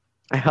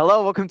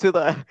Hello, welcome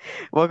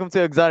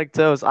to Exotic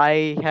Toast.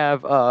 I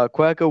have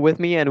Kweko with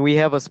me, and we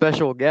have a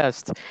special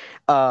guest.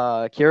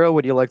 Kira,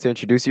 would you like to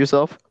introduce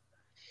yourself?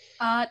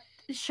 Uh,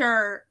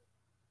 sure.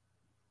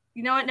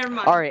 You know what? Never All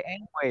mind. right.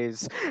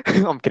 Anyways,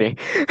 I'm kidding.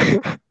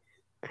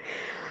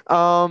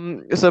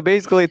 So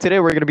basically, today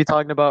we're gonna be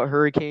talking about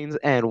hurricanes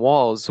and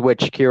walls, which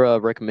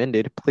Kira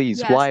recommended. Please,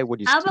 Yes. why would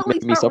you How about we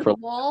make me start with suffer?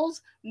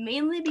 walls?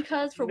 Mainly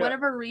because for No,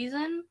 whatever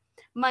reason,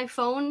 my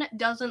phone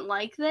doesn't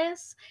like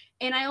this,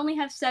 and I only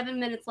have 7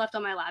 minutes left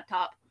on my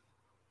laptop.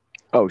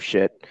 Oh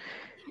shit.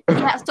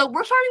 Yeah. So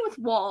we're starting with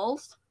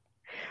walls.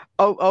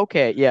 Oh,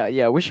 okay. Yeah,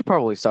 yeah. We should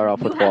probably start off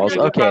You with have walls. we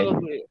the. should Okay.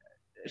 probably.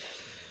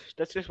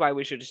 That's just why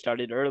we should have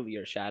started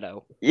earlier,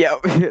 Shadow. Yeah.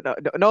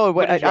 No,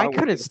 What is I wrong with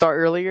couldn't you? start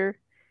earlier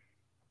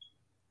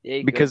Yeah, you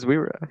could. because we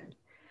were.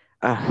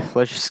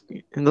 Let's just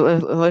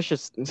let's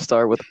just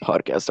start with the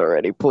podcast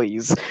already,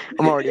 please.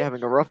 I'm already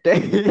having a rough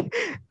day.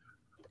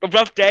 A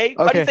rough day?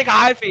 How do you Okay, think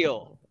I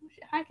feel?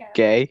 Hi, Kat.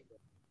 gay.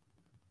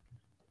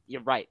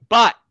 You're right,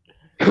 but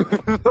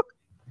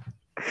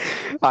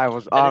that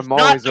is I'm not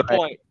always the right.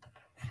 point.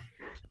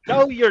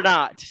 No, you're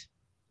not.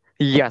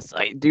 Yes,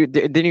 I do.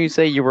 Didn't you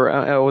say you were?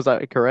 Was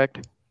I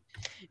correct?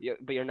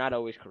 But you're not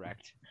always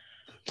correct.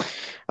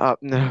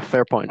 No,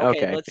 fair point. Okay,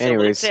 Okay. let's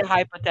Anyways, say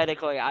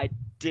hypothetically, I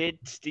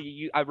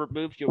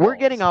removed your we're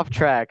getting walls. off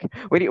track.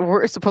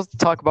 We're supposed to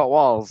talk about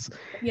walls.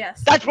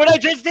 Yes. That's what I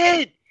just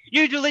did.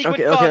 You delinquent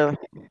Okay, fuck. okay,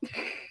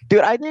 dude.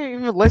 I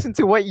didn't even listen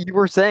to what you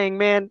were saying,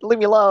 man. Leave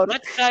me alone.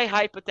 Let's say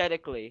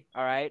hypothetically,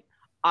 all right.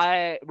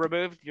 I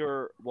removed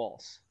your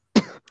walls.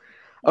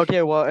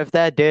 Okay, well, if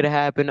that did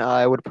happen,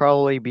 I would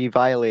probably be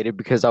violated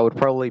because I would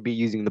probably be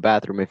using the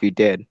bathroom if you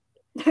did.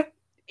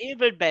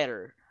 Even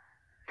better.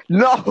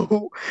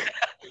 No.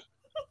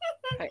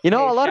 You know,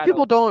 Hey, a lot of Shadow.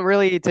 people don't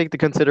really take the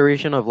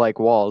consideration of like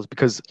walls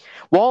because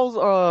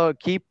walls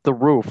keep the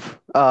roof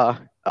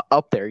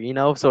up there, you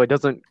know, so it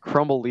doesn't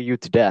crumble you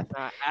to death.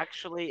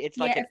 Actually, it's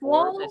like Yeah. an If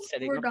orb that's walls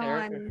sitting were up there.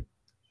 gone,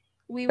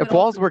 we would If all.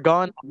 walls were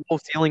gone, the whole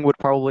ceiling would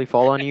probably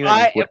fall on you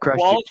and If would crush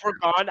you. walls were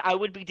gone, I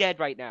would be dead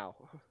right now.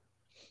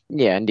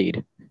 Yeah,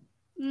 indeed.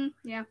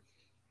 Yeah.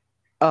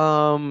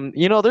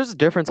 You know, there's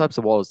different types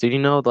of walls. Did you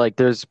know like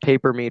there's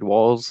paper made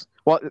walls?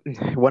 Well,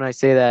 when I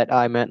say that,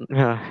 I meant You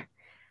know,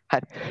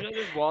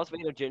 there's walls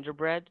made of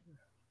gingerbread.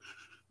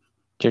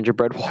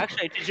 gingerbread wall.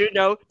 Actually, did you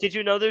know? Did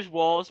you know there's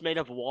walls made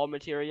of wall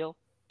material?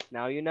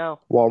 Now you know.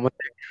 Wall.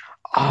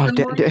 Oh,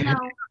 The more you know.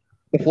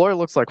 the floor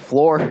looks like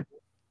floor.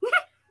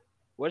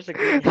 What is the You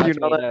greenhouse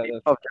know made that out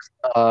meme of?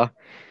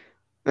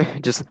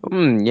 of just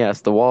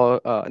yes, the wall.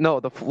 No,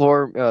 the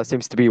floor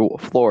seems to be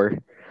floor.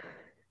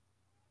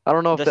 I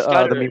don't know if the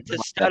meme The was like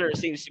stutter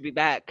seems to be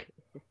back.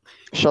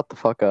 that. Shut the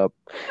fuck up.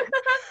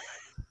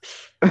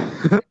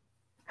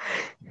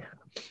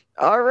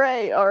 All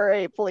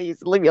right,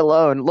 please leave me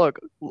alone. Look,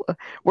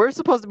 we're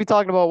supposed to be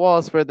talking about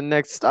walls for the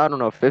next, I don't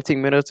know,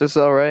 15 minutes or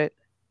so, right?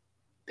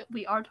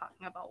 We are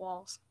talking about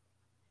walls.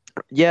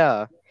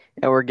 Yeah,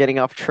 and we're getting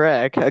off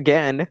track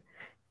again.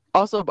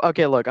 Also,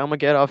 okay, look, I'm gonna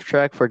get off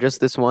track for just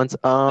this once.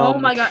 Oh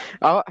my god.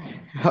 Oh,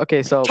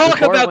 okay, so Talk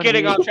before about when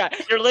getting we off track.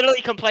 You're literally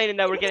complaining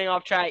that we're getting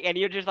off track, and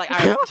you're just like, all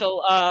right,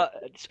 so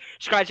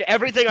scratch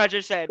everything I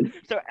just said.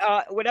 So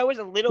when I was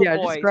a little yeah,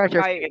 just boy, scratch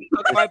he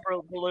took my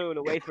balloon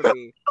away from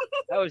me.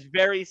 That was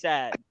very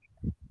sad.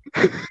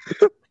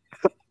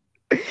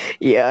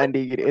 Yeah,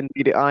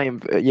 indeed, I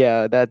am.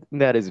 Yeah,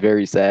 that is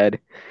very sad.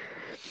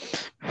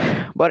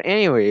 But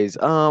anyways,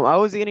 I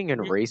was eating an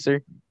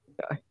eraser.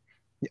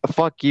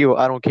 Fuck you.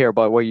 I don't care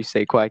about what you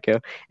say,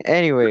 Quacko.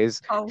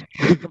 Anyways, Oh.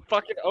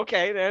 Fucking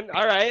okay then.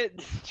 All right,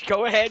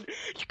 go ahead.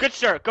 Good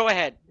sir, go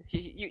ahead.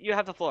 You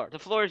have the floor. The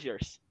floor is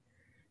yours.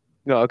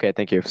 no, okay,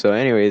 thank you. So,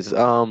 anyways,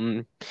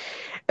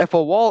 if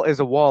a wall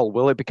is a wall,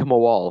 will it become a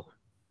wall?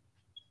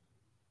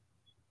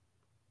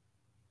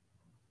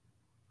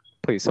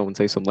 Please, someone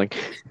say something.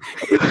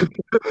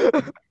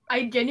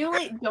 I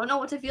genuinely don't know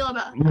what to feel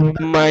about.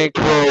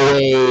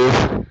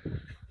 Microwave.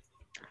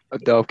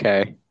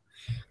 Okay.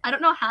 I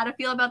don't know how to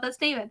feel about that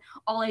statement.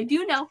 All I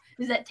do know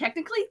is that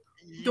technically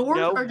You doors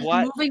know are just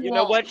what? moving You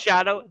know walls. what,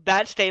 Shadow?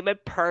 That statement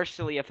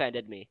personally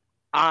offended me.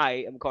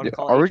 I am going to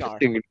call Are we HR.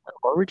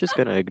 are we just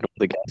gonna ignore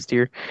the guest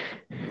here?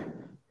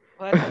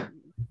 What?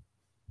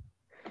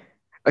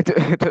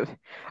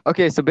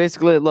 Okay, so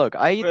basically, look,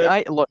 But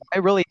I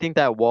really think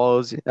that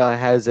walls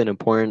has an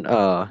important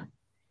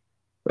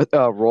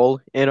role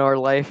in our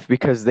life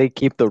because they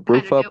keep the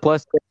roof Kinda do.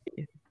 up.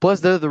 Plus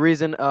they're the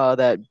reason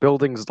that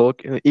buildings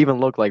look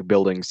like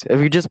buildings. If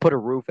you just put a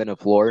roof and a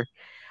floor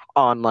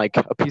on like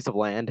a piece of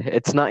land, first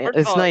of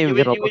it's all, not even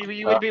gonna look.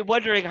 you would be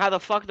wondering how the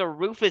fuck the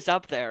roof is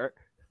up there.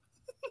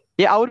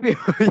 Yeah, I would be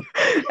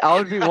I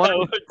would be I wondering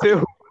would,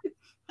 too.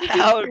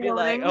 I would be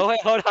like, Boring. oh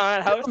wait, hold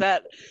on, how is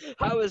that?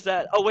 How is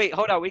that? Oh wait,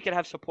 hold on, we can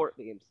have support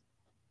memes.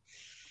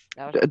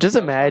 Just That was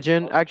my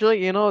imagine. fault.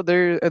 Actually, you know,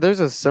 there's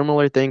a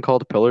similar thing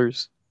called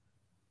pillars.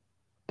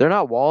 They're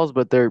not walls,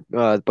 but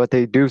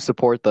they do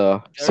support the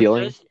They're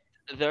ceiling. just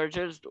they're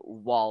just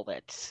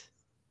wallets.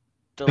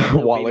 They're like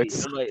little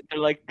Wallets. baby.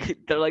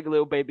 They're like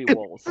little baby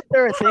walls. Is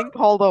there a thing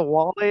called a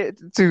wallet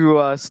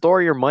to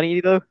store your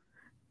money though?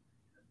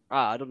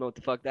 I don't know what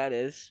the fuck that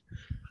is.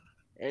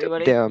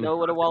 Anybody Damn. know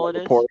what a wallet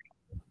is? Poor.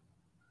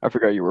 I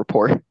forgot you were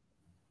poor.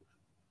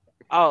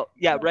 Oh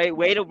yeah, right.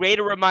 Way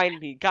to remind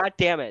me. God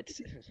damn it.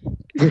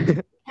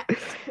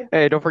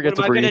 Hey, don't forget What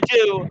to am I breathe.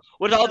 gonna do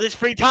with all this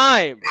free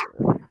time?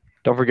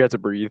 Don't forget to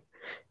breathe.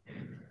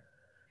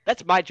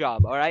 That's my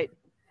job. All right.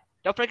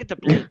 Don't forget to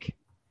blink.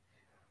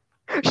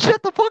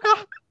 Shut the fuck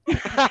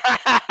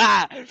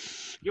up.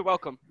 You're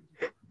welcome.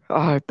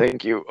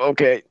 Thank you.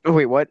 Okay.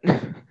 Wait, what?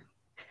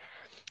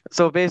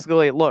 So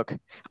basically, look,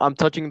 I'm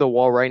touching the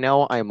wall right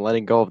now. I am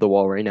letting go of the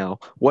wall right now.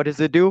 What does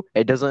it do?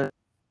 It doesn't.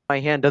 My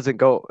hand doesn't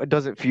go. It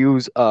doesn't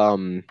fuse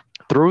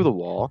through the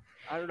wall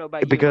I don't know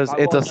about you, but because my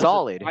it's wall a doesn't-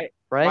 solid,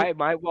 right?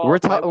 My wall. We're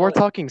my wall,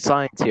 talking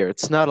science here.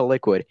 It's not a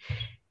liquid.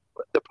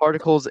 The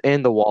particles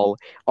in the wall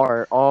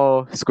are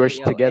all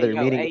squished together,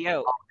 meaning Hey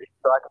yo.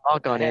 so I can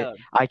knock on it. Hell.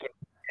 I can,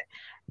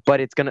 but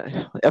it's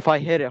gonna. If I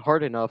hit it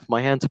hard enough,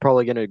 my hand's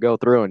probably gonna go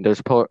through, and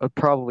there's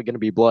probably gonna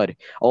be blood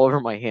all over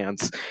my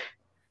hands.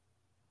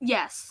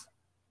 Yes.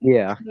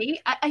 Yeah.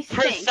 I think.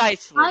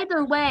 Precisely.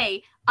 Either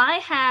way, I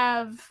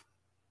have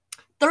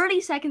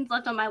 30 seconds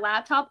left on my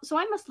laptop, so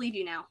I must leave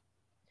you now.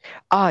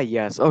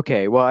 Yes.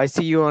 Okay. Well, I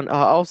see you on.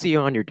 I'll see you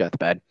on your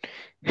deathbed.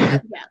 Yeah.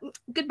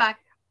 Goodbye.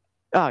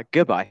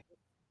 Goodbye.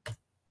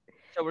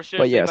 So we're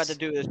seriously about yes. to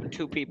do this with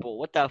 2 people.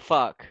 What the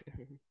fuck?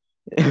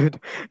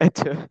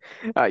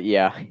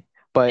 Yeah.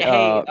 But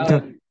Hey,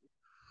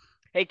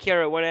 hey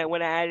Kira,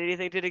 wanna add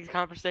anything to the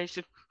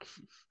conversation?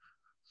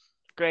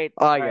 Great.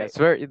 yes,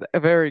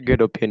 very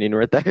good opinion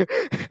right there.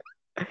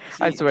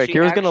 I swear,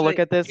 Kira's gonna look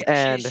at this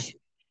and.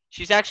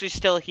 She's actually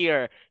still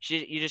here.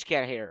 You just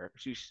can't hear her.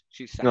 She's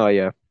Oh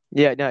yeah.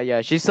 Yeah. No.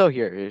 Yeah. She's still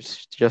here.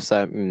 It's just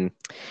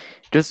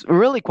just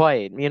really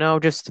quiet.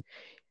 Just.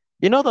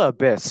 You know the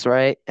abyss,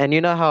 right? And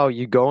you know how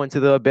you go into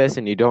the abyss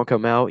and you don't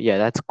come out? Yeah,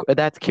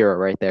 that's Kira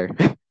right there.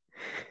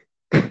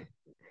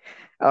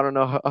 I don't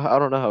know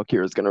how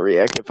Kira's gonna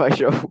react if I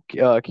show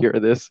Kira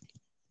this.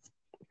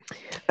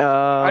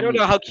 I don't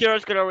know how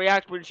Kira's gonna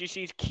react when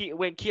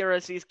when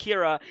Kira sees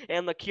Kira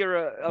and the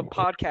Kira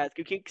podcast.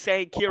 You keep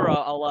saying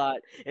Kira a lot,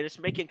 and it's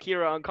making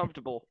Kira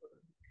uncomfortable.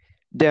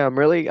 Damn,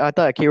 really? I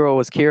thought Kira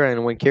was Kira,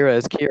 and when Kira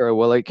is Kira,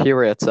 well, like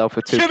Kira itself,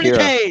 it's Too many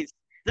Kira. Ks.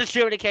 There's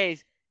too many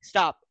Ks.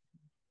 Stop.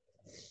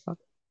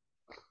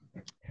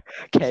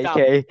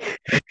 KK.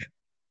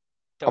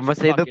 I'm gonna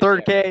say the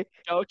third K.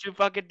 Don't you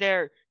fucking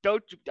dare.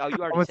 Don't you. Oh, you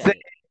already gonna said say-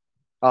 it.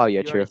 Oh yeah,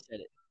 You true. already said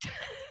it.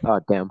 Oh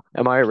damn,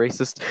 am I a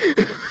racist?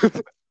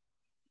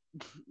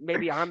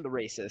 Maybe I'm the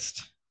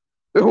racist.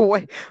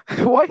 Wait,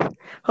 what?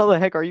 How the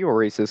heck are you a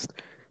racist?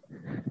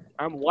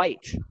 I'm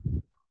white.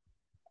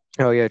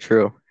 Oh yeah,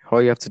 true.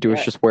 All you have to do is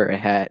Yeah. just wear a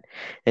hat,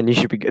 and you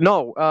should be good.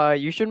 No,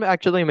 you should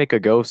actually make a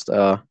ghost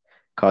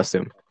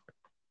costume.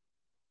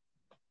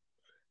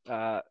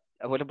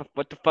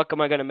 What the fuck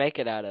am I gonna make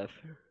it out of?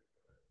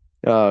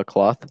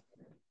 Cloth.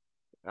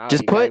 Oh,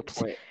 Just you got a put-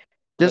 point.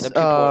 Just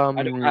But I'm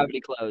too poor. I don't have any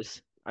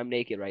clothes. I'm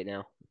naked right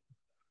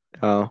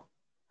now.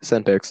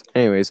 send pics.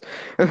 Anyways.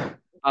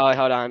 Oh,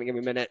 hold on. Give me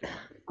a minute.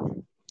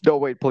 No,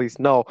 wait, please.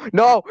 No.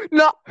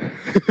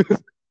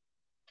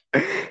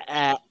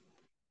 Uh,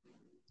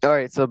 All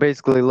right, so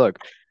basically, look,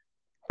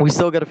 we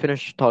still got to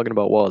finish talking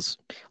about walls.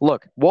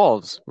 Look,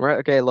 walls, right?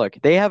 Okay, look,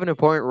 they have an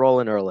important role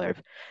in our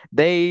life.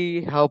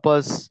 They help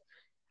us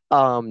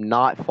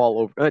not fall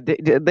over.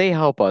 They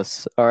help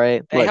us, all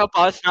right? they Look, help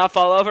us not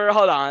fall over.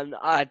 Hold on.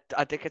 I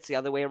think it's the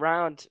other way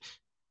around.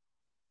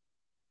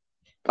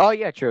 Oh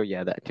yeah, true.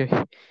 Yeah, that too.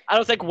 I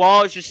don't think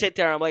walls just sit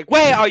there. I'm like,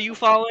 wait, are you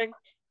falling?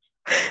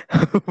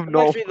 I'm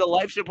No, actually the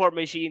life support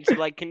machine. So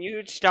like, can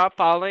you stop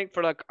falling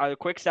for like a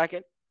quick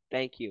second?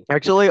 Thank you.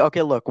 actually,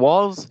 okay, look,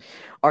 walls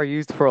are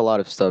used for a lot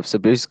of stuff. So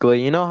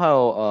basically, you know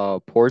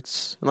how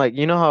ports, like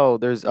you know how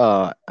there's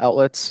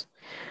outlets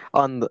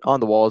on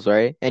the walls,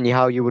 right? And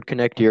how you would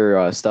connect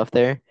your stuff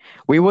there.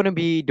 We wouldn't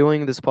be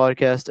doing this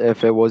podcast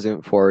if it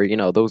wasn't for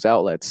those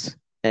outlets,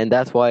 and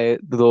that's why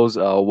those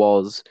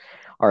walls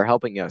are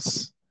helping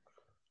us.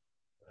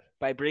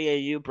 By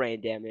bringing you brain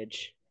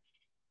damage.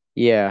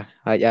 Yeah,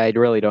 I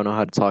really don't know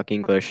how to talk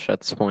English at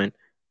this point.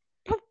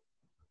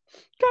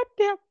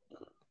 Goddamn.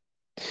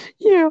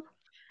 Yeah,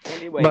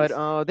 Anyways,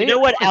 but they you know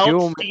what do-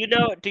 else?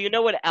 Do you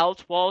know what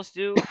else walls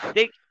do?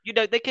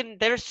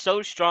 They're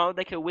so strong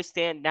they can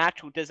withstand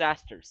natural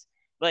disasters.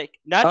 Like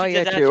natural Oh,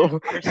 yeah, disasters true.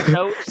 are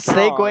so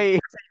strong.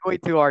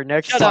 segue to our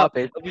next Shut up.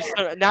 topic.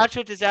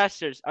 Natural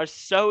disasters are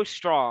so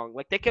strong.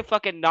 Like they can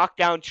fucking knock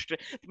down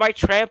my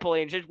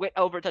trampoline just went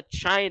over to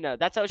China.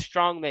 That's how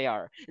strong they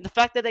are. And the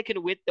fact that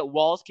the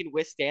walls can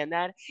withstand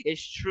that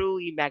is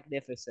truly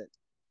magnificent.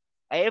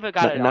 I even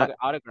got an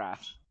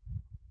autograph.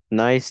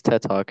 Nice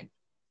TED Talk.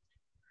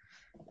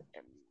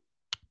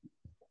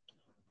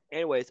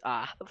 Anyways,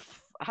 how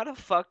the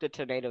fuck did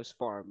tornadoes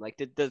form? Like,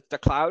 did the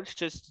clouds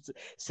just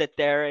sit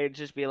there and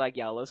just be like,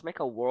 "Yeah, let's make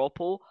a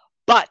whirlpool,"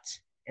 but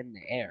in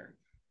the air?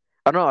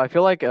 I don't know. I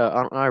feel like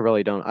I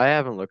really don't. I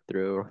haven't looked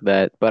through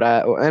that, but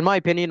in my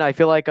opinion, I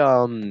feel like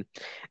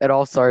it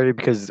all started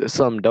because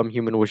some dumb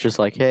human was just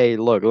like, "Hey,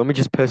 look, let me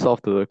just piss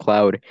off the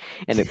cloud,"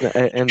 and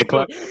the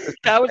cloud.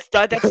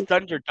 That's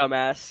thunder,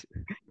 dumbass.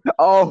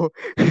 Oh,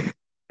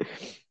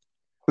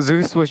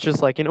 Zeus was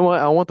just like, you know what?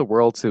 I want the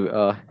world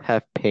to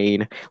have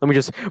pain. Let me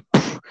just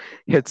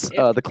hits If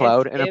the if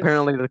cloud, and if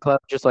apparently the cloud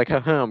just like,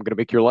 haha, I'm gonna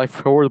make your life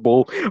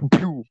horrible.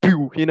 Pew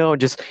pew, and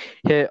just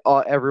hit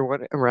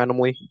everyone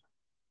randomly.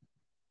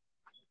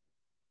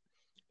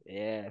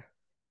 yeah.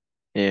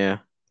 Yeah.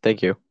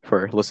 Thank you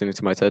for listening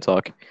to my TED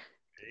talk.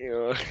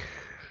 Yeah.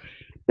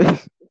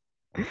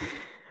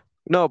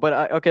 No,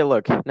 but okay,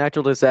 look,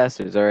 natural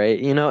disasters, all right.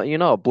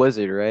 A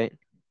blizzard, right?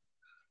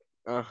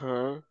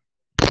 Uh-huh.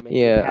 Make it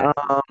Yeah.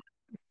 happen.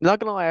 Not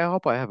gonna lie, I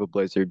hope I have a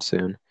blizzard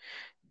soon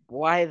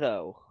Why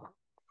though?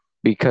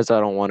 because I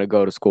don't want to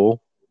go to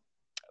school.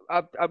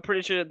 I'm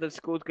pretty sure the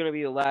school's gonna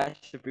be the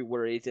last of your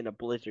worries in a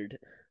blizzard.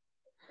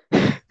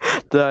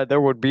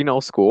 There would be no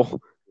school.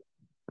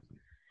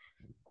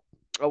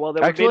 Oh well,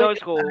 there would be Actually, no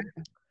school.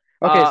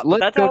 okay, so But let's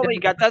that's go all we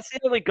down. got. That's the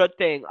only good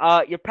thing.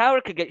 Your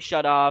power could get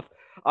shut off.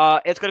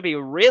 It's gonna be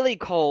really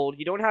cold.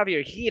 You don't have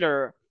your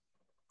heater.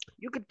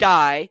 You could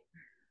die.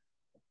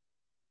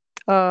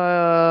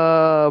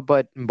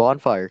 But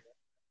bonfire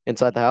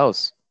inside the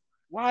house.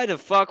 Why the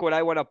fuck would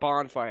I want a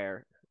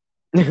bonfire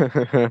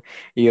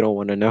You don't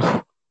want to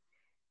know.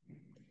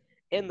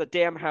 in the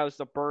damn house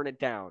to burn it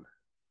down?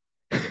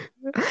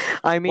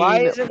 I Why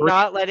mean, is it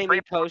not letting me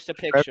post a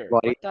for picture?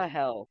 everybody. What the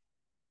hell?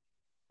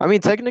 I mean,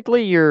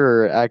 technically,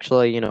 you're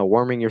actually,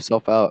 warming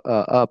yourself out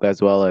up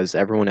as well as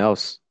everyone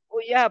else.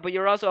 Well, yeah, but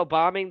you're also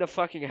bombing the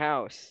fucking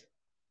house.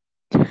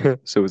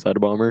 Suicide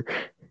bomber.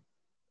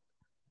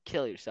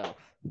 Kill yourself.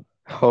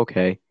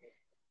 Okay.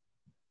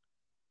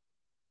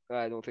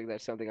 I don't think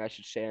that's something I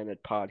should say on a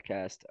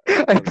podcast.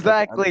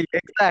 Exactly.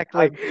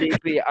 I'm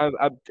deeply,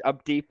 I'm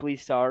deeply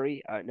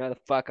sorry. No, the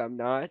fuck, I'm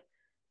not.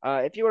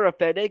 If you were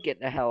offended, get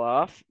the hell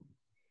off.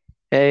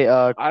 Hey,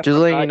 I just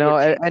letting you forgot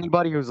your know, team.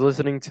 anybody who's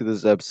listening to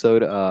this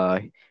episode,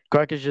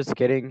 Quack is just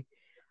kidding.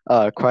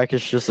 Quack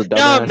is just a No,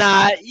 I'm dumbass.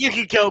 not. You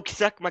can go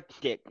suck my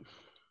dick.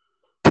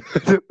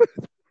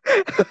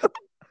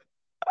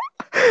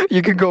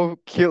 You can go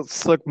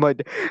suck my.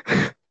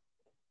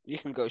 You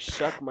can go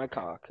suck my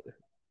cock.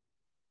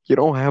 You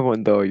don't have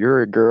one though.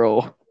 You're a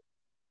girl.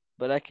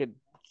 But I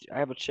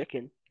have a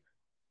chicken.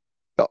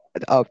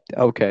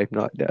 Okay.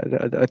 No,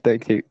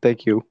 thank you.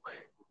 Thank you.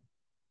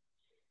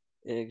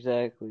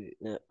 Exactly.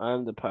 Yeah,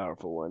 I'm the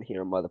powerful one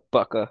here,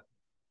 motherfucker.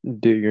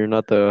 Dude, you're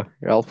not the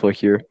alpha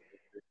here.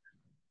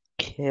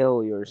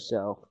 Kill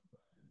yourself.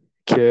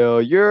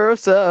 Kill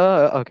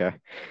yourself. Okay.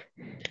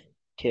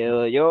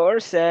 Kill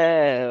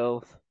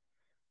yourself.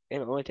 It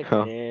only takes a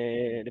Huh.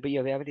 minute. But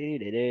you have to do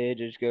it.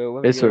 Just go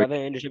over It's your okay.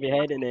 loving. Just should be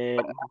heading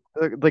it.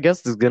 The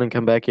guest is gonna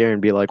come back here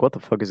and be like, "What the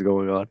fuck is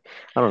going on?"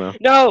 I don't know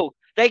No,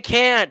 they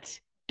can't.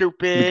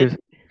 Stupid.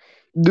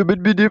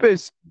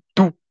 because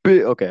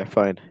stupid. Okay,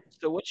 fine.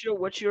 So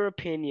what's your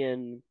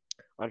opinion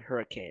on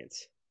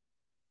hurricanes?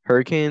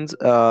 Hurricanes.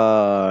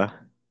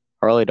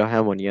 Harley don't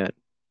have one yet.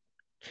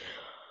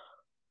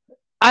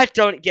 I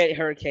don't get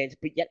hurricanes,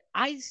 but yet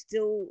I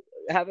still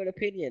have an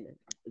opinion.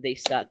 They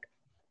suck,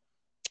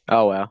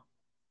 Oh wow.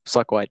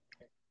 Suck what?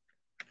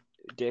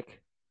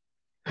 dick.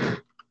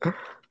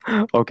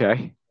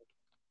 Okay.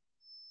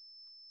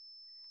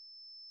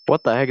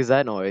 What the heck is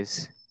that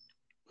noise?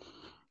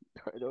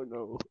 I don't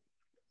know.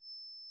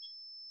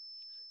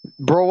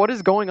 Bro, what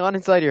is going on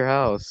inside your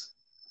house?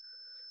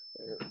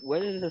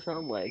 What does it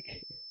sound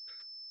like?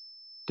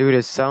 Dude,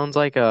 it sounds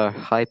like a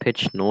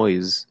high-pitched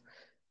noise.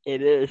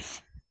 It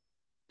is.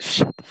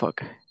 Shut the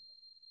fuck.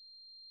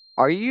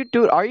 Are you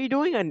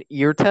doing an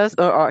ear test?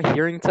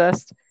 Hearing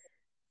test?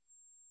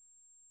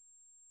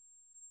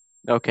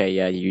 Okay,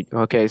 yeah,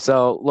 okay,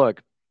 so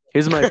look,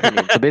 here's my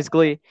opinion. So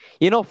basically,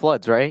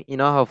 floods, right? You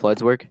know how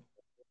floods work?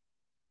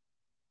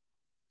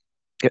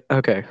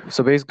 Okay,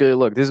 so basically,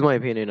 look, this is my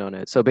opinion on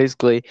it. So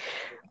basically,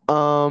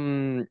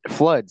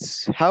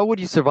 floods, how would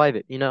you survive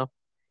it, in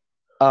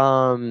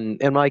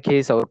my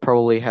case, I would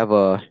probably have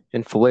a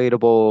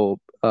inflatable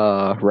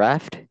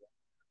raft.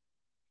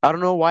 I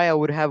don't know why I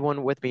would have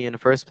one with me in the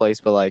first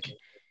place, but like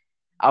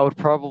I would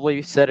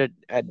probably set it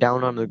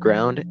down on the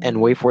ground and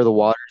wait for the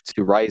water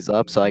to rise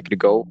up so I could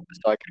go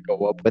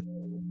up with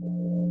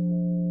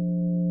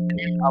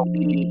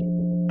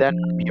then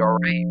I'd be all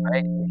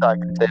right? So I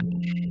could say,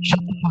 shut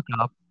the fuck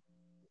up.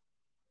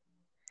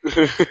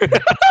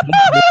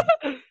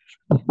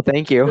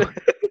 Thank you.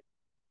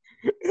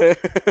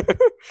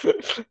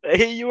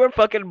 Hey, you were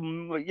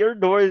fucking. Your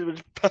noise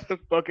was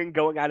fucking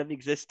going out of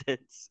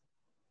existence.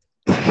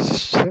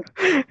 You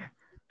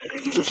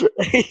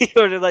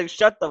were just like,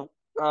 shut the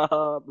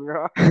up,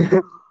 bro.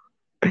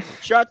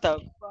 Shut the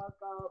fuck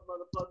up,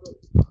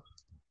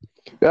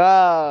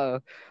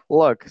 motherfucker.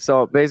 Look,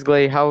 so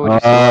basically, how would you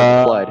survive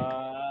the flood?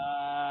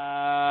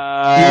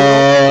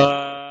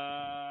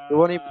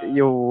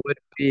 you would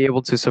be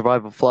able to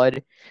survive a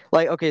flood.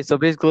 Like, okay, so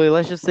basically,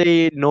 let's just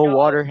say no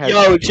water has.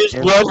 just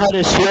Yeah. learn how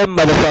to swim,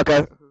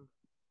 motherfucker.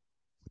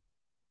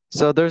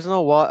 So there's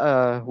no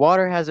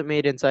water hasn't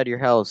made inside your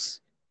house.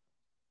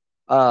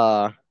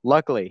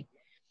 Luckily,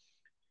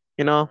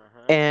 you know,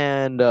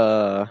 and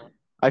look,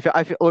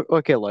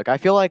 I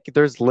feel like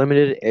there's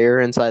limited air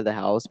inside the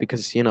house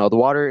because the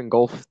water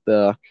engulfed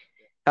the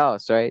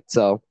house, right?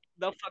 So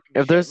No fucking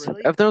if shit, there's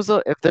really?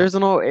 if there's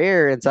no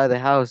air inside the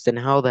house, then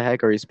how the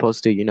heck are you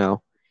supposed to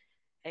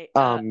Hey,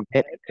 get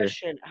air?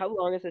 question. How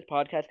long is this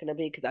podcast gonna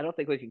be? Because I don't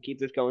think we can keep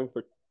this going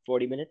for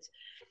 40 minutes.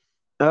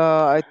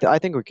 I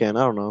think we can.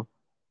 I don't know.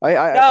 I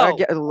No,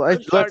 get.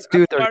 Let's I'm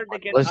do starting 31. to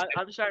get, Let's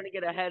I'm starting to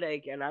get a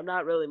headache, and I'm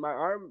not really. My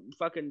arm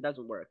fucking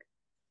doesn't work.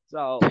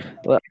 So,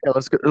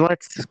 let's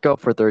go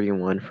for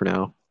 31 for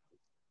now.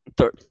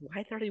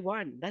 why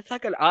 31? That's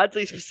like an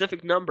oddly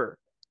specific number.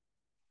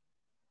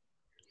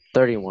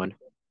 31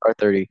 or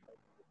 30.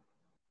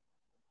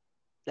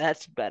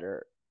 That's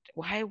better.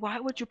 Why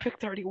would you pick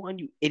 31,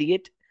 you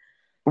idiot?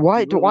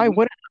 Why You do really why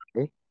would.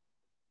 would I?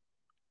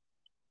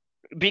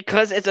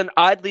 Because it's an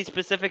oddly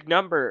specific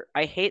number.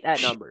 I hate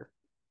that number.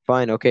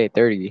 Fine, okay,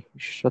 30.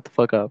 Shut the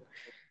fuck up.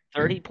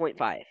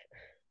 30.5.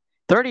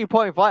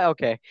 30.5.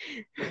 Okay.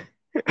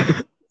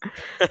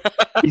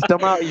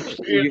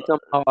 You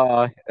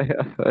somehow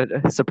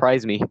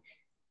surprise me.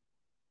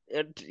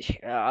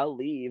 I'll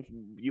leave.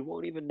 You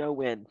won't even know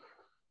when.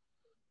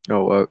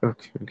 Oh,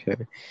 okay.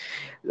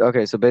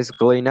 Okay, so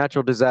basically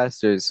natural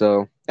disasters.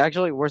 So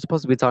actually, we're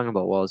supposed to be talking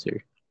about walls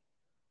here.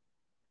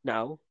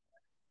 No,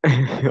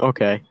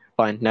 Okay,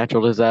 fine.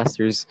 Natural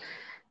disasters.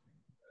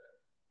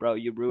 bro,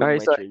 you All ruined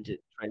right, my so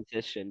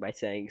transition by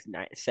saying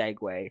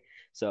segue.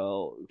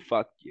 So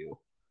fuck you.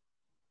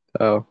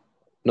 oh,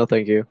 no,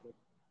 thank you.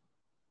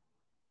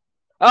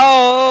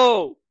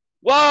 Oh,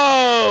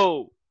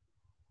 whoa.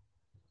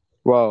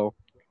 Whoa.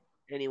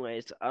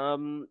 Anyways,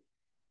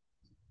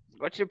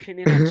 what's your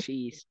opinion on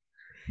cheese?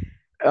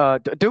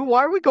 Dude,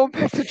 why are we going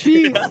back to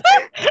cheese?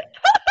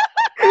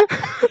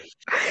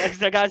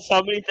 Because I got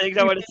so many things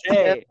I want to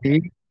say.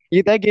 PTSD?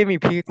 Yeah, that gave me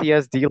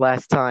PTSD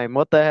last time.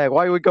 What the heck?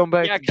 Why are we going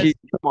back Yeah, to cheese?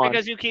 Come on.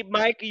 because you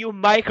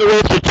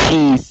microwave the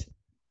cheese.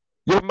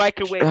 You're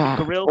microwave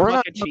Ah, grilled we're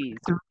not fucking cheese.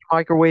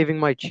 microwaving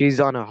my cheese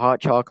on a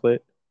hot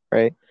chocolate,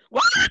 right?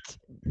 What?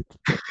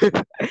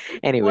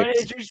 Anyways, What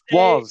did you say?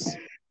 walls.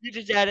 You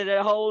just added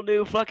a whole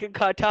new fucking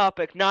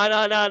topic.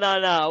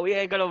 No. We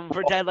ain't gonna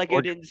pretend like you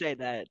We're, didn't say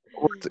that.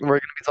 we're gonna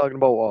be talking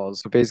about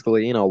walls. So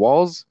basically,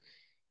 walls.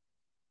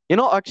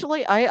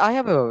 Actually, I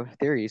have a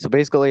theory. So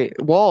basically,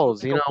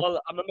 walls. I'm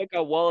gonna make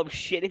a wall of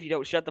shit if you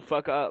don't shut the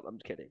fuck up. I'm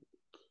just kidding.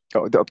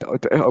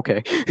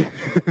 Okay.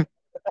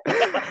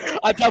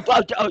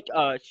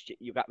 Shit,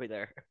 you got me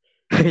there.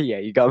 Yeah,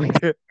 you got me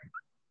there.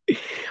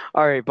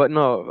 All right, but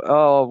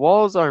no,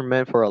 walls are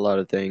meant for a lot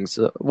of things.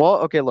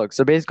 Okay, look.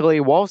 So basically,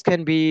 walls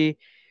can be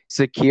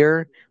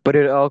secure, but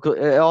it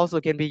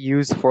also can be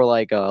used for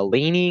like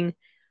leaning,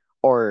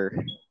 or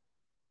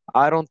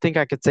I don't think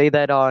I could say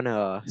that on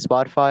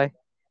Spotify,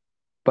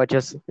 but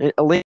just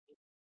a lean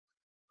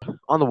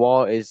on the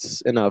wall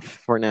is enough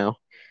for now.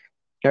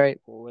 All right.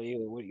 What are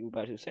you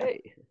about to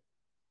say?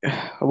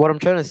 What I'm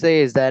trying to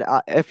say is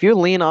that if you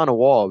lean on a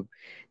wall,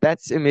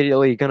 that's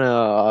immediately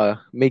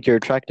gonna make your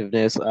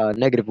attractiveness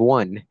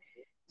 -1.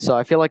 So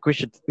I feel like we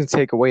should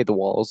take away the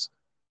walls.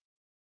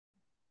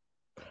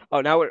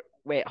 Oh, now we're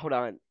wait. Hold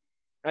on.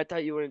 I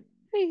thought you were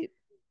wait.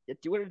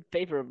 You were in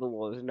favor of the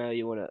wolves. Now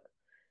you wanna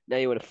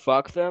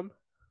fuck them.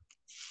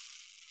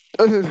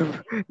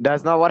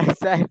 That's not what I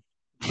said.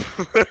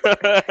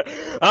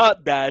 Oh,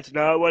 that's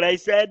not what I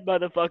said,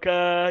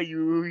 motherfucker.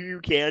 You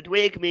can't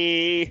wake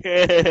me.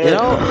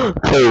 Well,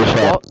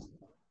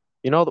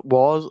 the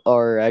walls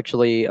are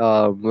actually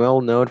well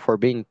known for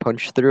being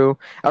punched through.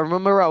 I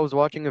remember I was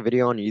watching a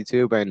video on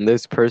YouTube and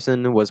this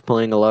person was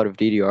playing a lot of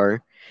DDR,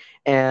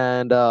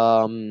 and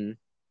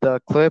the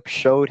clip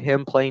showed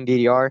him playing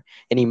DDR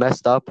and he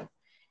messed up,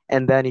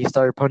 and then he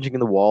started punching in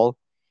the wall,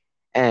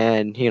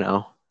 and he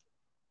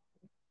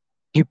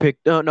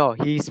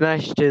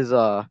smashed his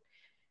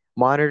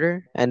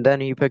monitor, and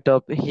then he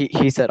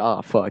said,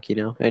 "Ah, fuck,"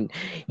 and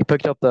he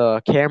picked up the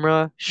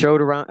camera,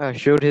 showed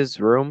his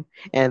room,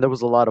 and there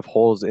was a lot of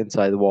holes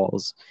inside the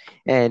walls,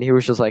 and he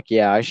was just like,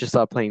 "Yeah, I should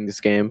stop playing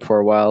this game for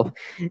a while."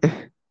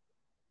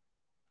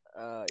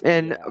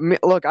 And Yeah.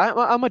 look,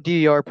 I'm a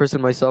DDR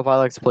person myself. I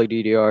like to play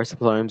DDR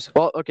sometimes.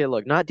 Well, okay,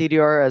 look, not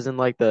DDR as in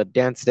like the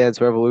Dance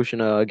Dance Revolution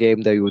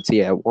game that you would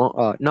see at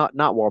not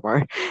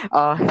Walmart,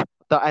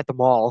 at the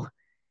mall.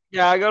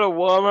 Yeah, I go to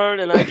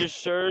Walmart and I just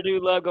sure do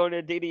love going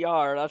to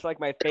DDR. That's like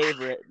my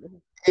favorite.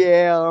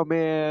 Yeah,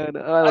 man, I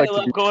I like to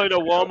love do. going to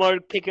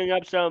Walmart, picking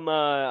up some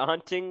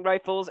hunting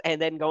rifles,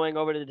 and then going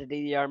over to the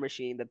DDR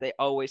machine that they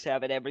always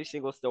have at every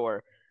single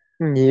store.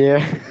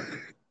 Yeah.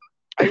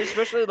 I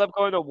especially love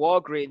going to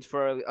Walgreens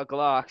for a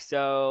Glock.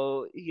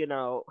 So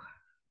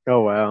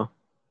Oh wow.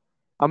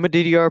 I'm a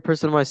DDR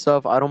person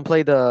myself. I don't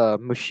play the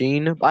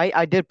machine.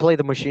 I did play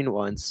the machine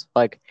once,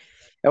 like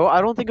Oh,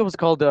 I don't think it was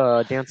called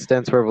Dance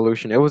Dance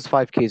Revolution. It was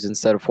 5Ks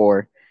instead of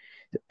 4.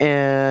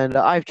 And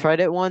I've tried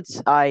it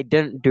once. I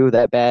didn't do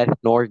that bad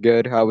nor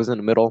good. I was in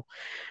the middle,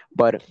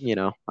 but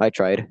I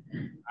tried.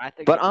 I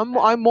think But you did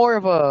bad. I'm more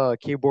of a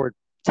keyboard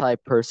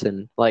type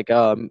person. Like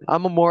I'm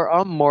more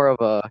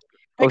of a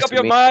Make close up to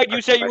your me. mind.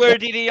 You said you were a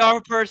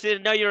DDR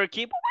person. Now you're a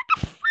keyboard.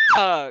 What the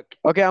fuck?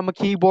 Okay, I'm a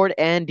keyboard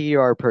and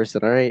DR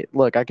person. All right,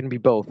 look, I can be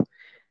both.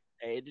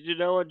 Hey, did you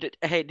know? Did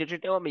you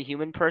know I'm a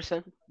human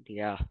person?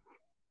 Yeah.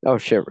 Oh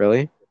shit,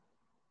 really?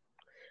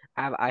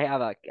 I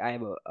have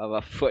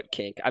a foot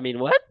kink. I mean,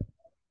 what?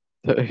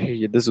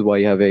 This is why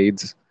you have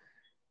AIDS.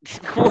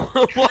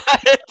 What?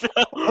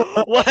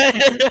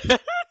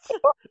 What?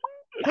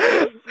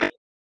 I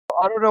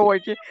don't know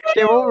what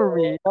came over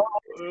me.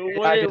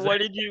 What I did just what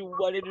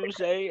did you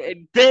say?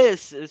 And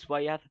this is why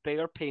you have a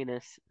bigger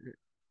penis.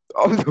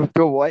 oh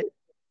the what?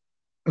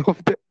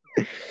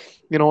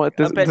 You know what?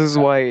 I This bet is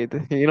why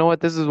you know what?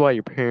 This is why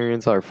your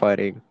parents are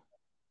fighting.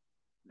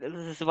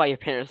 this is why your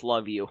parents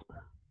love you.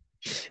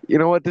 You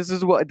know what? This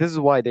is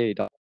why they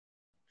adopt.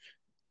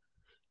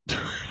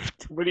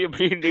 What do you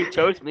mean they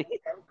chose me?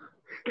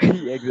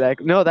 Yeah,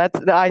 exactly. No,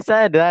 I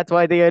said that's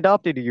why they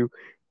adopted you.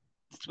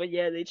 But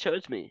yeah, they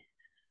chose me.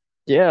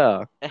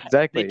 Yeah, They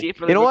exactly. You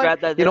deeply know what?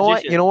 regret that You know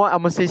what? You decision. know what? I'm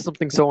gonna say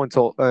something so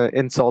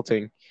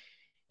insulting.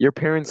 Your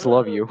parents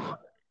love you.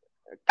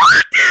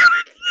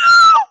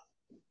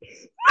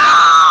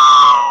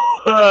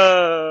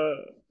 Kill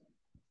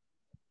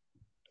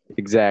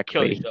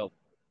Exactly. yourself.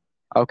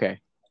 Okay.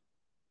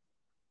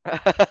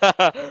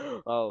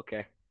 Oh,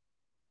 okay.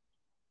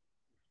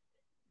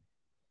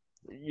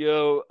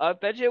 Yo, I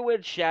bet you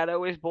when Shadow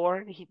was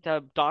born,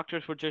 the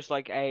doctors were just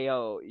like, "Hey,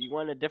 yo, you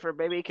want a different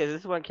baby? Because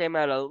this one came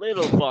out a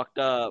little fucked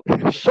up."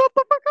 Shut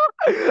the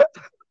fuck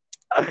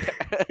up.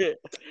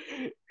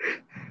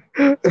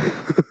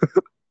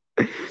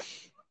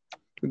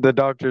 The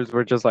doctors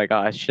were just like,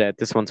 ah, shit,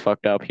 this one's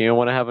fucked up. You don't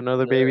want to have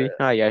another baby?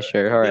 Ah, yeah,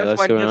 sure. All right, This let's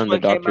one, do it this on the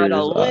one came out a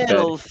doctor's bed.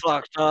 little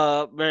fucked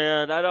up,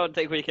 man. I don't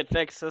think we can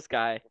fix this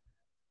guy.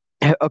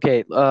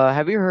 Okay,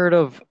 have you heard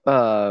of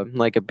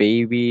like a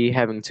baby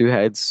having two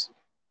heads?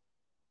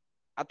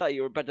 I thought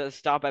you were about to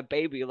stop at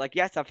baby. Like,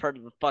 yes, I've heard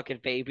of the fucking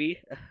baby.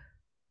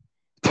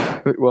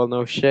 Well,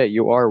 no shit,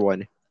 you are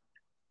one.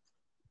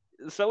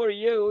 So are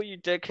you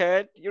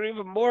dickhead. You're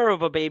even more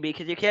of a baby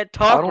because you can't I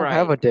talk don't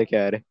have right. a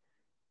dickhead.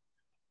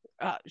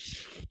 Uh,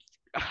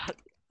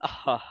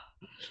 uh,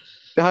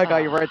 I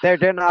got you right there,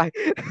 didn't I?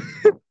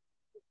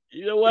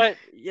 you know what?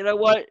 You know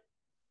what?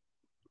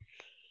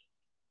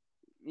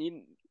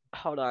 You,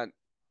 hold on.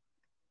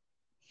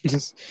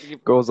 Just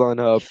goes on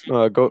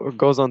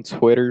goes on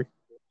Twitter.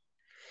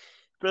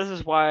 This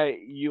is why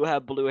you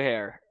have blue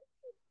hair.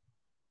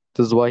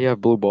 This is why you have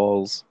blue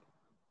balls.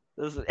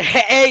 This is,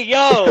 hey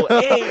yo,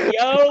 hey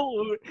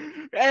yo,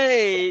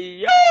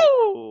 hey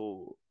yo.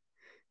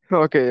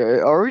 Okay,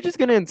 are we just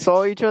gonna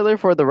insult each other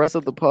for the rest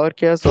of the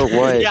podcast or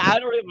what? Yeah, I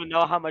don't even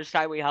know how much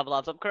time we have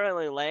left. I'm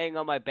currently laying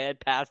on my bed,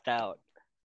 passed out.